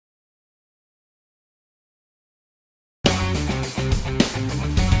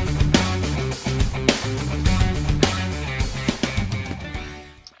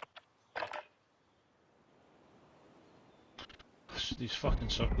these fucking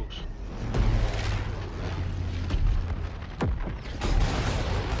circles.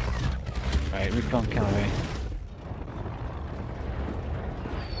 Right, recon kill away.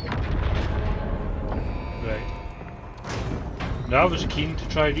 Right. Now I was keen to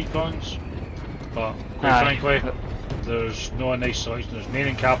try recons, but quite frankly, there's no nice selection. There's main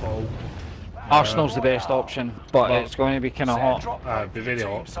and capital. Arsenal's the best option, but it's going to be kind of hot. Be very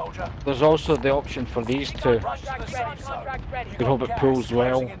hot. There's also the option for these two. We hope it pulls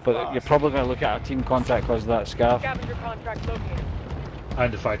well, but you're probably going to look at a team contract because of that scarf.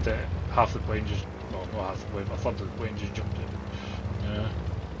 And the fact that half the plane just, well, not half the plane, but a third of the plane just jumped in. Yeah.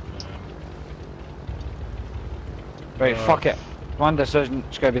 Right, fuck it. One decision,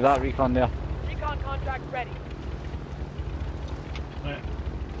 it's going to be that recon there. Recon contract ready. Right.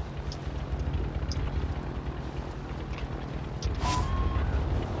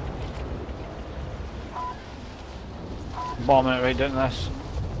 Bombing it right down this.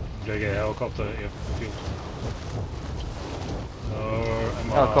 Gotta get a helicopter out of the field.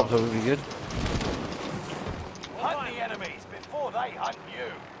 Helicopter would be good. Hunt the enemies before they hunt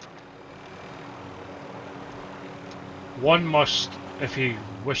you. One must, if he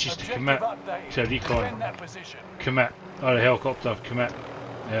wishes to commit to a recon, commit, or a helicopter, commit.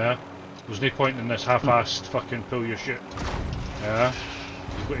 Yeah. There's no point in this half-assed fucking pull your shit. Yeah.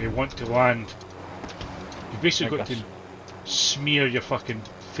 You've got to want to land. You've basically got to smear your fucking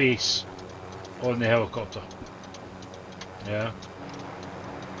face on the helicopter. Yeah.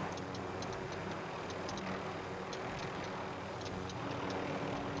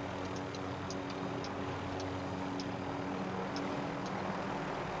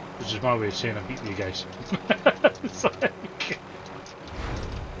 Which is my way of saying I beat you guys. It's like...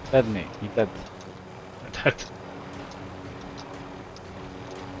 Didn't he? He did. I did.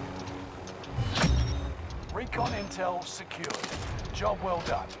 Recon intel secured. Job well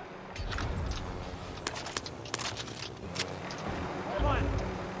done.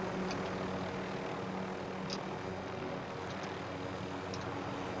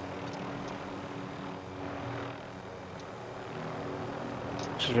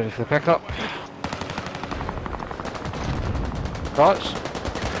 She's ready for the pickup. Thoughts?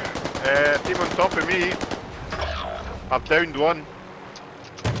 Team on top of me. I've downed one.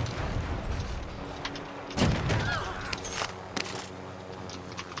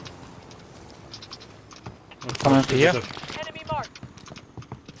 Coming to here. Enemy marked.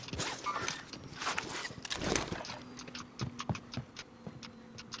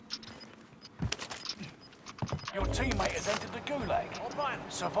 Your teammate has entered the gulag.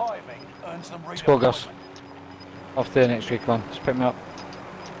 Surviving earns them Let's go, Gus. redeployment. Off to the next recon. Just pick me up.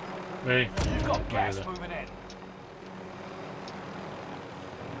 Right. You've got gas moving in.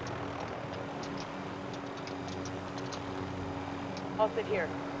 I'll sit here.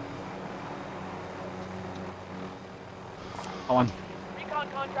 Come on. Recon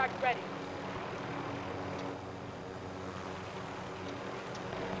contract ready.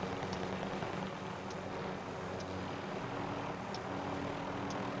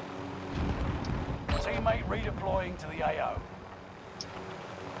 Teammate redeploying to the AO.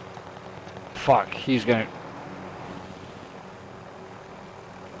 Fuck, he's going to...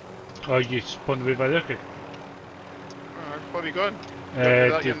 Oh, you spawned away by there, okay? Where have you gone?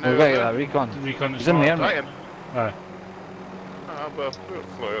 We'll get that recon. Recon He's in the air, mate. Right. Aye. Well, we'll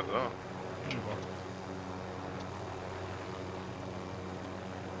fly out that.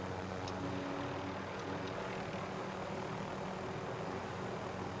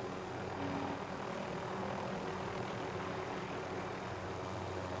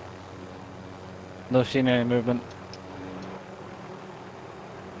 No seeing any movement.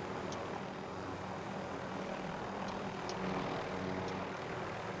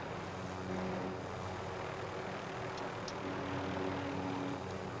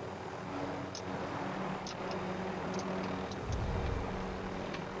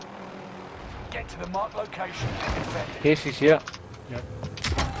 Get to the marked location and defend it. Casey's here. Yep.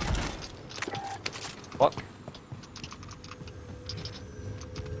 Fuck.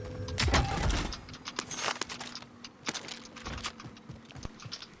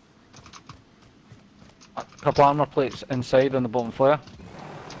 A couple armor plates inside on the bottom flare.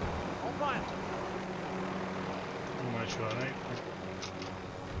 I'm not sure,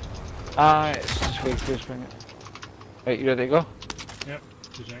 right? It's just wait for this thing. Right, you ready to go? Yep.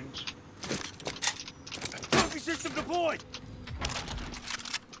 Designs. Trophy system deployed!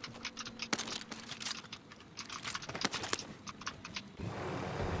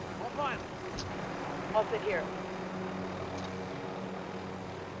 I'll sit here.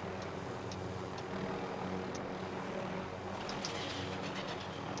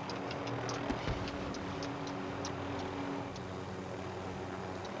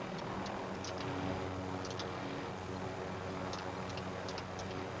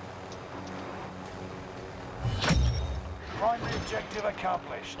 Objective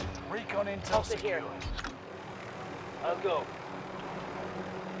accomplished. Recon intel Halted here. secured. I'll go.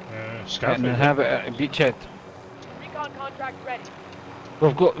 And Scarface. then have it at a beachhead. Recon contract ready.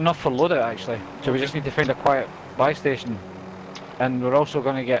 We've got enough for loadout actually, so we just need to find a quiet buy station. And we're also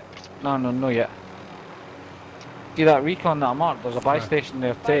going to get... No yet. See that recon that I marked, there's a buy station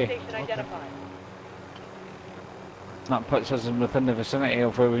there Buy too. station identified. That puts us within the vicinity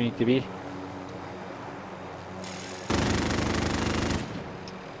of where we need to be.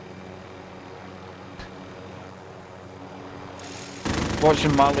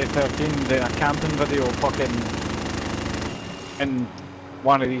 Watching Marley 13 doing a camping video fucking in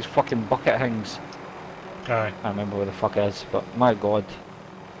one of these fucking bucket things. Aye. I can't remember where the fuck it is, but my god.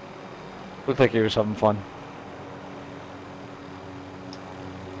 Looked like he was having fun.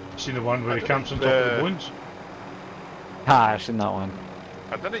 Seen the one where he camps on top of the balloons? Ah, I've seen that one.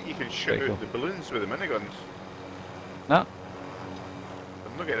 I don't think you can shoot Pretty out cool. the balloons with the miniguns. No?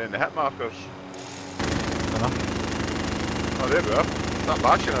 I'm not getting any hit markers. Dunno. Oh, there we are. That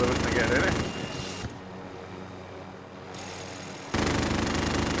bashing, I wasn't getting any.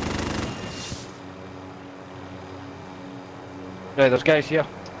 Right, there's guys here.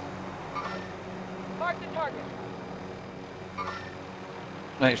 Mark the target.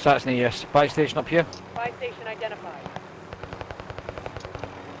 Right, so that's yes. Buy station up here. Buy station identified.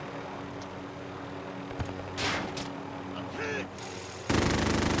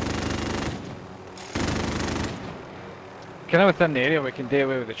 Kind of within the area we can do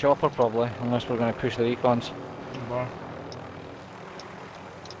away with the chopper probably, unless we're going to push the recons. Bar.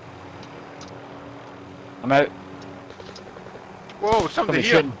 I'm out. Whoa, somebody Somebody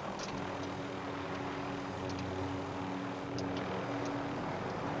here! shooting.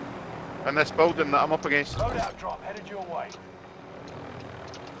 In this building that I'm up against. Loadout drop headed your way.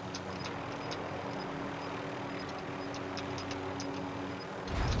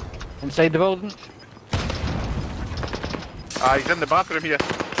 Inside the building. Ah, he's in the bathroom here.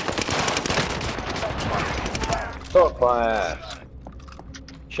 Stop fire.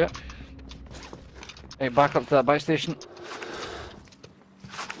 Shit. Right, back up to that buy station.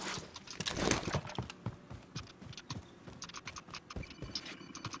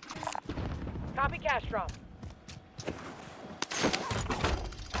 Copy cash drop.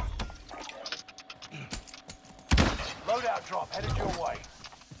 Loadout drop headed your way.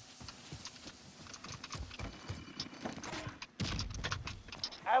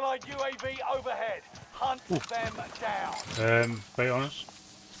 Allied UAV overhead. Hunt them down. Right on us.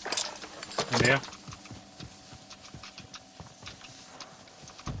 In there.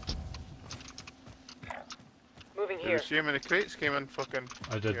 Moving Did you here. see him in the crates came in fucking...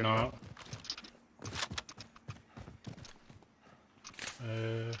 I did here, not.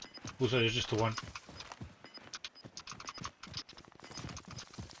 Looks like there's just the one.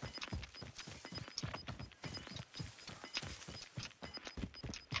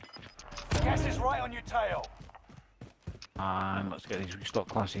 Gas is right on your tail. And let's get these restock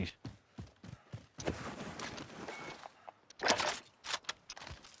classes.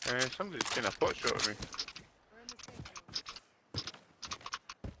 Somebody's taking a pot shot at me.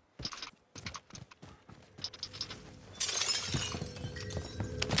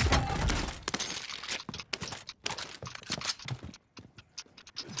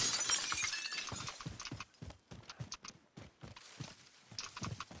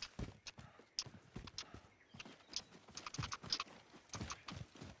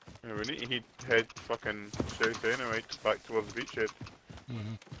 Yeah, we need to head fucking south anyway, back towards the beachhead.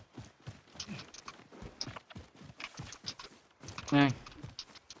 Yeah.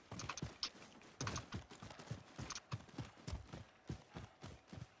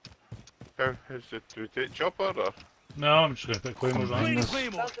 How is it? Do we take chopper or? No, I'm just going to put claymores on this.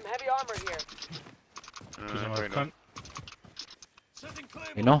 Found some heavy armor here. Because I'm a Why not? cunt.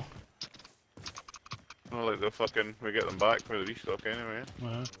 You know? Not like the fucking, we get them back for the restock anyway.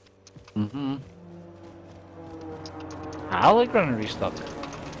 Mm-hmm. I like running restock.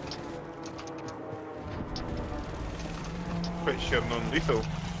 Quite sure non-lethal.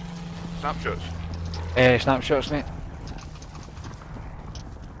 Snapshots. Snapshots, mate.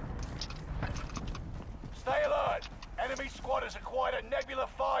 Stay alert. Enemy squad has acquired a Nebula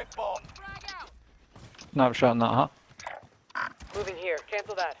 5 bomb. Snapshot in that hut. Moving here.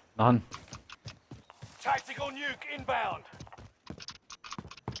 Cancel that. None. Tactical nuke inbound.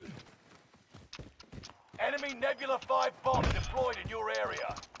 Enemy Nebula 5 bomb deployed in your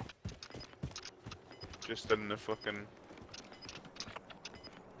area. Just in the fucking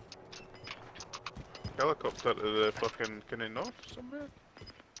helicopter to the fucking kinda north somewhere.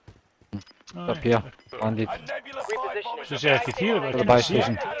 Up here, landed. A Nebula 5 Repositioning. bombers So see, I could hear it, but I The couldn't buy see it.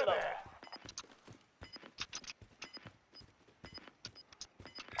 station. out of there.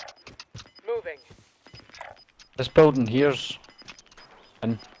 Moving. This building here's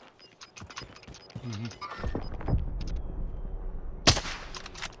in.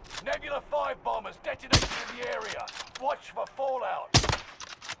 Nebula 5 bombers detonated in the area. Watch for fallout.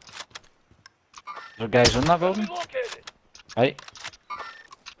 There guys in that building? Located. Right.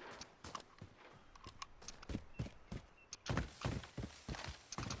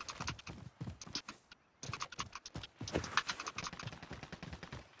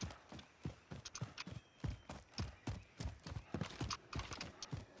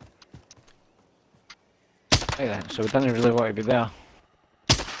 Right then, so we didn't really want to be there.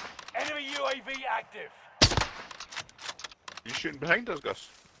 Enemy UAV active. You shooting behind us, Gus?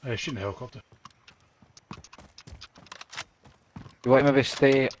 Shooting the helicopter. You want to maybe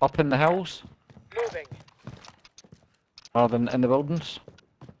stay up in the hills Moving. rather than in the buildings?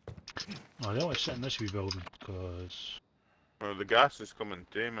 Oh, they only sit in this wee building, because... Well, the gas is coming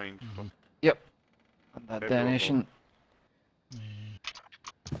to mind. Yep. And that Maybe we'll detonation.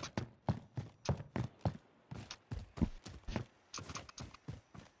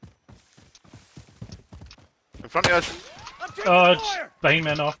 In front of us! Oh, it's behind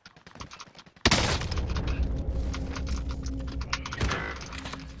me now.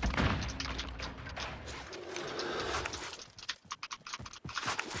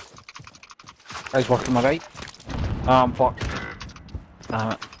 Guys working my right. I'm fucked.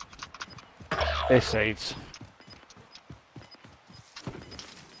 Damn it. Both sides.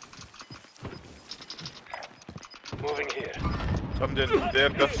 Moving here. Somebody in there,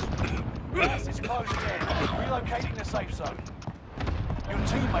 Gus. Gas is closing in. Relocating the safe zone. Your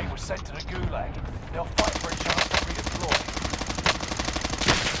teammate was sent to the Gulag. They'll fight for a chance to redeploy.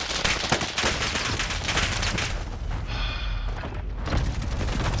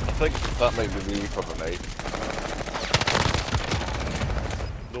 I think that might be me for the night.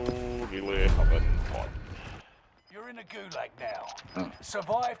 No, really having fun. You're in the Gulag now.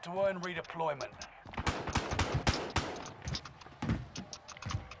 Survive to earn redeployment.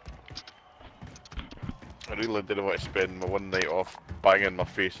 I really didn't want to spend my one night off banging my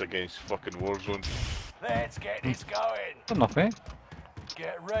face against fucking Warzone. Let's get this going. Good enough, eh?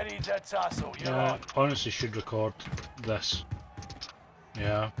 Get ready to tussle. You're Yeah, on. honestly should record this.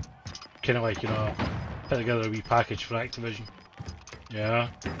 Yeah. Kind of like, you know, put together a wee package for Activision. Yeah.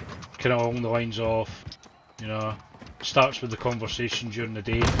 Kind of along the lines of, you know, starts with the conversation during the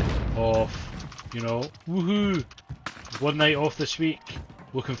day of, you know, woohoo! One night off this week,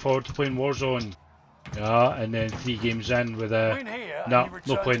 looking forward to playing Warzone. Yeah, and then 3 games in with Win here, nah, and you not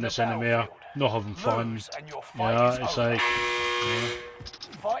return playing to the this anymore, battlefield. not having fun. Lose, and your fight Yeah, is it's over. like, yeah.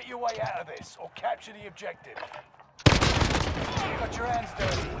 Fight your way out of this, or capture the objective. You got your hands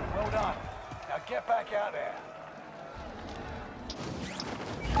dirty. Well done. Now get back out there.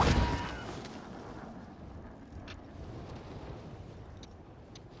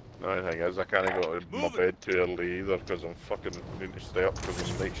 The only thing is, I can't go to my bed too early either because I'm fucking need to stay up because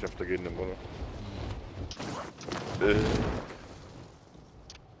it's night shift again tomorrow.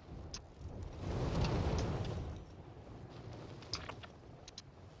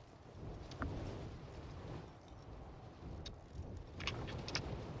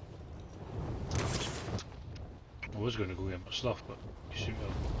 I was going to go get my stuff, but you shoot me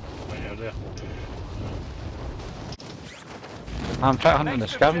right out there. I'm trying hunting the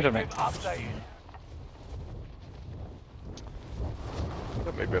Next scavenger, mate. objective updated.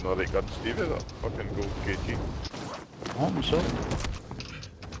 That might be an alright gun, Stevie, that fucking gold KG. I hope so.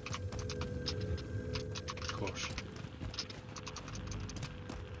 Of course.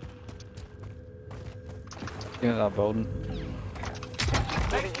 Get that building.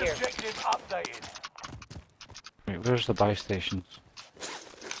 Next here. objective updated. Right, where's the buy stations?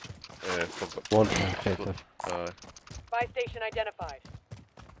 For the... One objective. Buy station identified.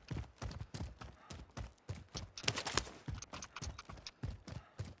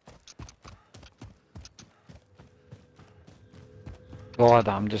 God,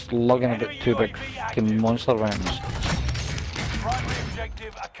 I'm just lugging a bit too big fucking monster rounds. Primary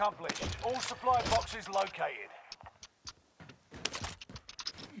objective accomplished. All supply boxes located.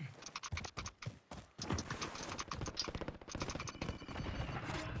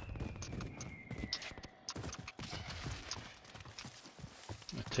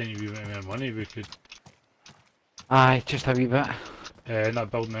 A tiny wee bit more money we could, Aye, just a wee bit. in that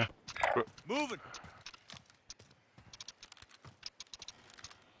building there. Moving.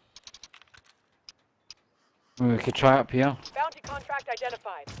 We could try up here. Bounty contract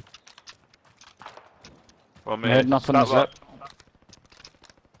identified. Well, I heard nothing on the start zip.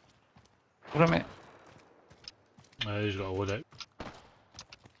 What mate? He's got a load out.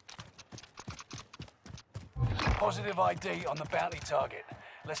 Positive ID on the bounty target.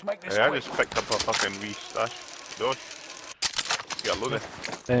 Let's make this Hey, I quick. just picked up a fucking wee stash. Dodge. Got a load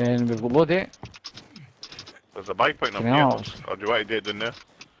of. Then we've got load it. There's a bike point up Fucking here. hell. Or do you want to do it down there?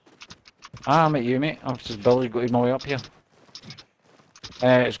 Ah, I'm at you, mate. I've just barely got my way up here.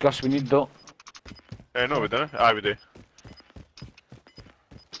 It's Gus we need though. No, we don't. Aye, we do.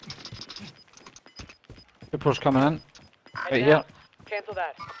 Super's coming in. Head Right down. here. Cancel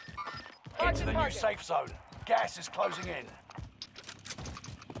that. Get to the new Target. safe zone. Gas is closing in.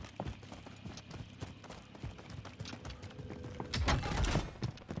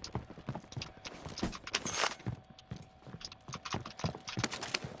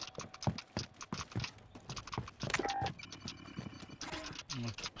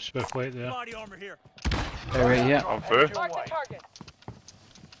 Swift weight there. Right here. I'm through. Headed your Mark way. the target.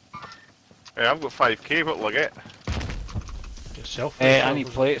 Hey, I've got 5k, what'll I get? Get self. I need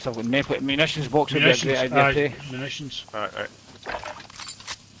plates. I've got no plate. Munitions box would be a great idea too. Munitions. Alright, right.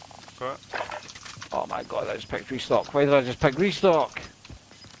 Got it. Oh my god, I just picked restock. Why did I just pick restock?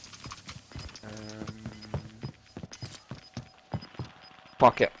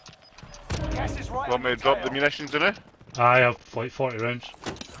 Fuck it. Gas is right Want on me your to drop tail. the munitions in it? I have like 40 rounds.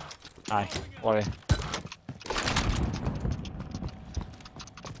 Aye, worry.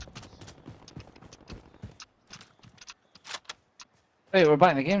 Right, we're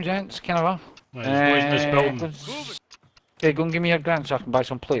back in the game, gents. Kind of rough. Right, there's boys in this building. Okay, go and give me your grand so I can buy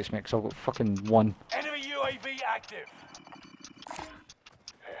some plates, mate, 'cause I've got fucking one. Enemy UAV active.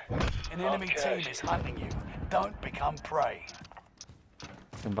 An enemy team is hunting you. Don't become prey.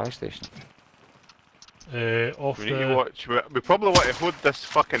 Fucking buy station. Off We need to the... watch. We probably want to hold this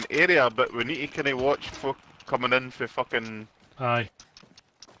fucking area, but we need to kind of watch for coming in for fucking. Aye.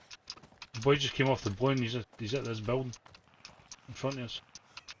 The boy just came off the balloon, he's at this building. In front of us.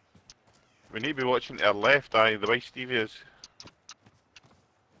 We need to be watching to our left, aye, the way Stevie is.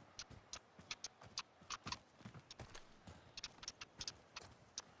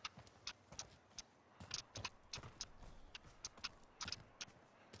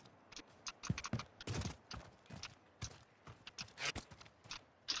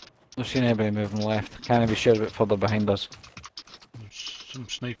 Not seen anybody moving left. Can't be sure a bit further behind us. There's some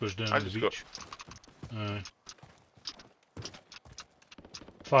snipers down I on the just got- beach. Aye.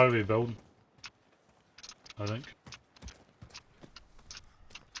 Far away building. I think.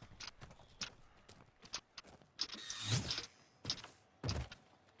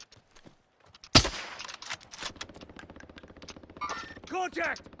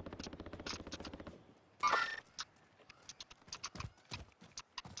 Contact!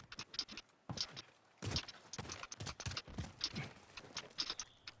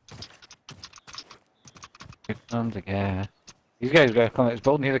 Ground again. These guys gotta come out this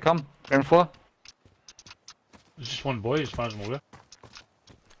building. Here they come. Ground floor. There's just one boy as far as I'm aware.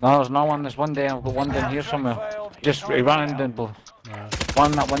 No, there's no one. There's one day. I've got one down here somewhere. Just he ran in down below.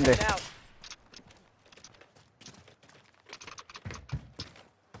 One that one day. Now.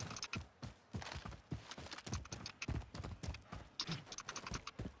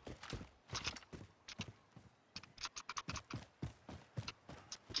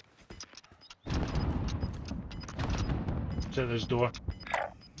 It's at this door.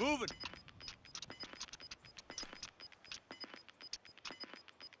 Moving.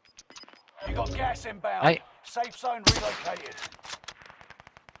 You got gas inbound. Aye. Safe zone relocated.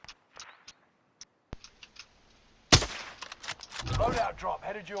 Loadout drop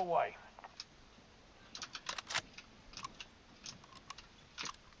headed your way.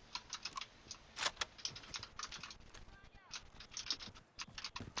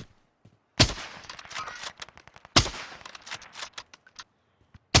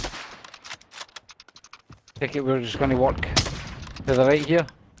 Take it. We're just gonna walk to the right here.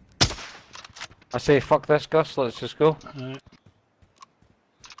 I say fuck this, Gus. Let's just go. Aye.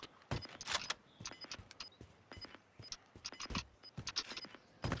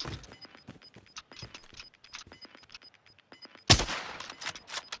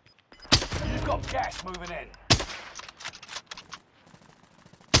 You've got gas moving in.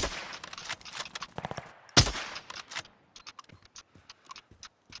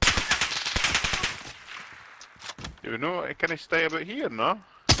 Do we know? Can I stay about here, no?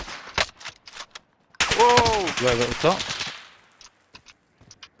 Whoa! Right at the top.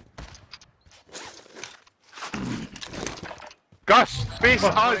 Gus! Face Breathe.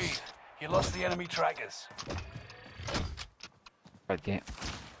 us! You lost the enemy trackers. Right, yeah.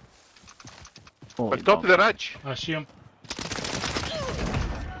 Holy On top of the ridge. I see him.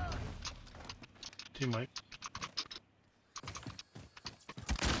 Team wipe.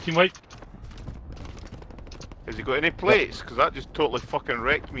 Team wipe. Has he got any plates? Because that just totally fucking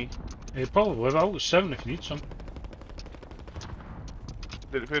wrecked me. Probably, but I'll get 7 if you need some.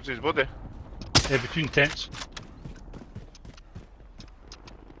 Where's his body? Between tents.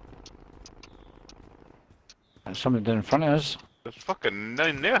 There's somebody down in front of us. There's fucking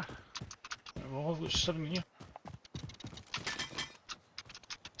 9 there. Well, I've got 7 here.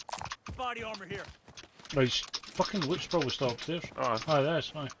 Body armor here. Right, his fucking loot's probably still upstairs. Oh, Aye, there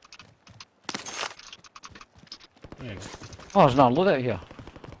is, aye. There you go. Oh, there's not a loadout here.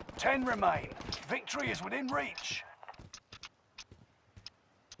 10 remain. Victory is within reach.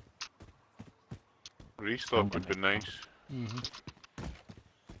 restock would be nice.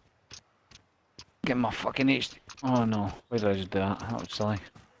 Get my fucking HD. Oh no, why did I just do that? That was silly.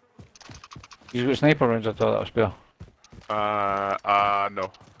 You got sniper rounds, I thought that was spare.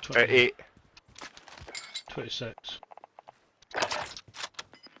 No. 20, 8. 26.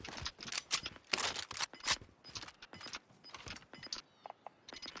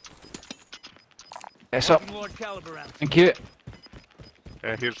 It's up. Lord caliber round. Thank you.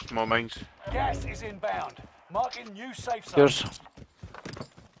 Here's small mines. Gas is inbound. Marking new safe zone. Here's.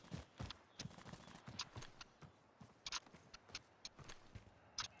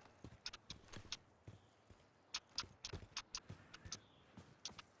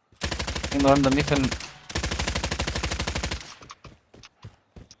 I think they're underneath and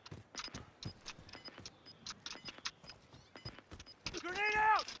Grenade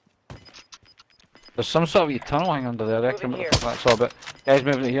out! there's some sort of wee tunnel hanging under there, I reckon. Moving What the fuck that's all about. Guys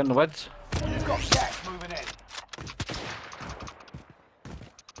moving here in the woods. You've got gas moving in.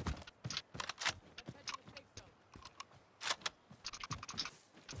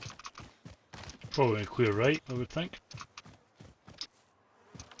 Probably clear right, I would think.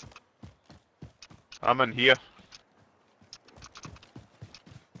 I'm in here.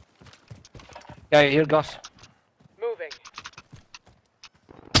 Yeah, here, Gus. Moving.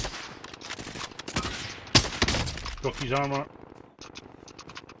 Broke his armour.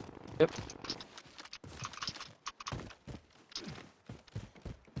 Yep.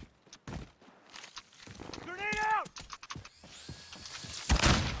 Grenade out!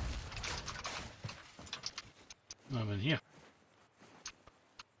 I'm in here.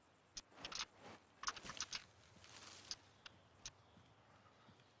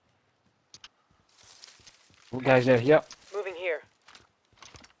 What guys there? Yep. Moving here.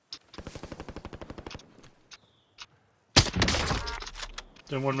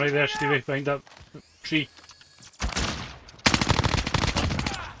 Down one right there, Stevie, behind that tree.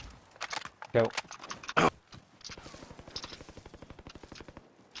 Go.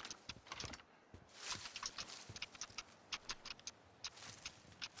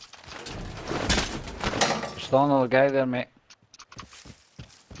 Still another guy there, mate.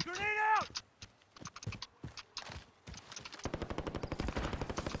 Grenade out!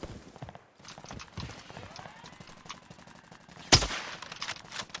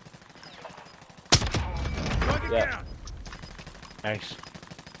 Target Yeah. down! Nice.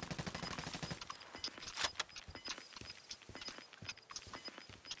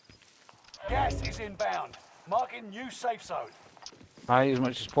 Gas is inbound. Marking new safe zone. High as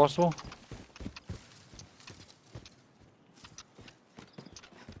much as possible.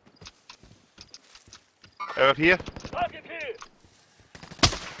 Out here. Target here!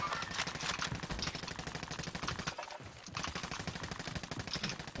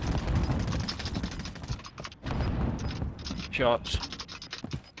 Shots.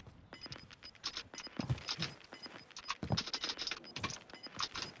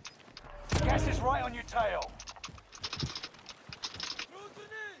 Gas is right on your tail.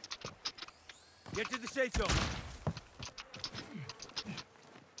 Get to the safe zone.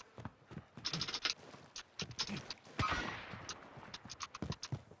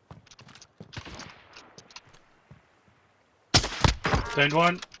 Down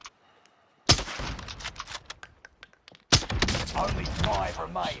one. Only 5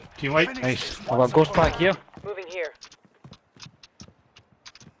 remain. Team white. Finish Nice. this I've got once a ghost and back for here. Moving here.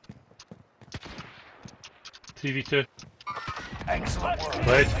 3v2. all. Excellent work.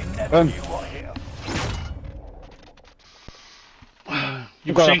 Right. They never knew what hit 'em.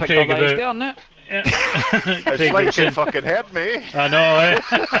 You've Got seen a Craig picture of about... there, Yeah. It's Craig, like you've you seen... fucking heard me. I know, eh?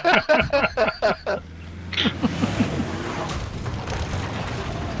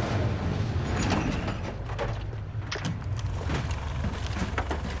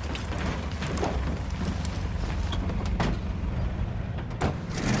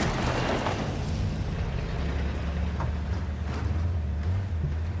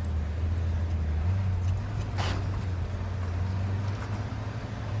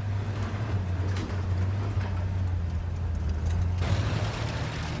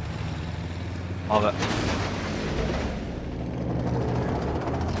 Love it.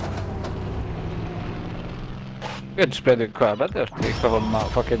 We had spread it quite a bit there to cover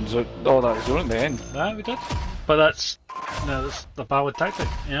that fucking all that zone at the end. Yeah, we did. But that's the ballad tactic,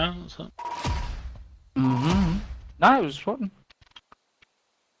 yeah. So. Nah, it was fun.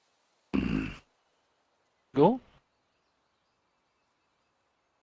 Go.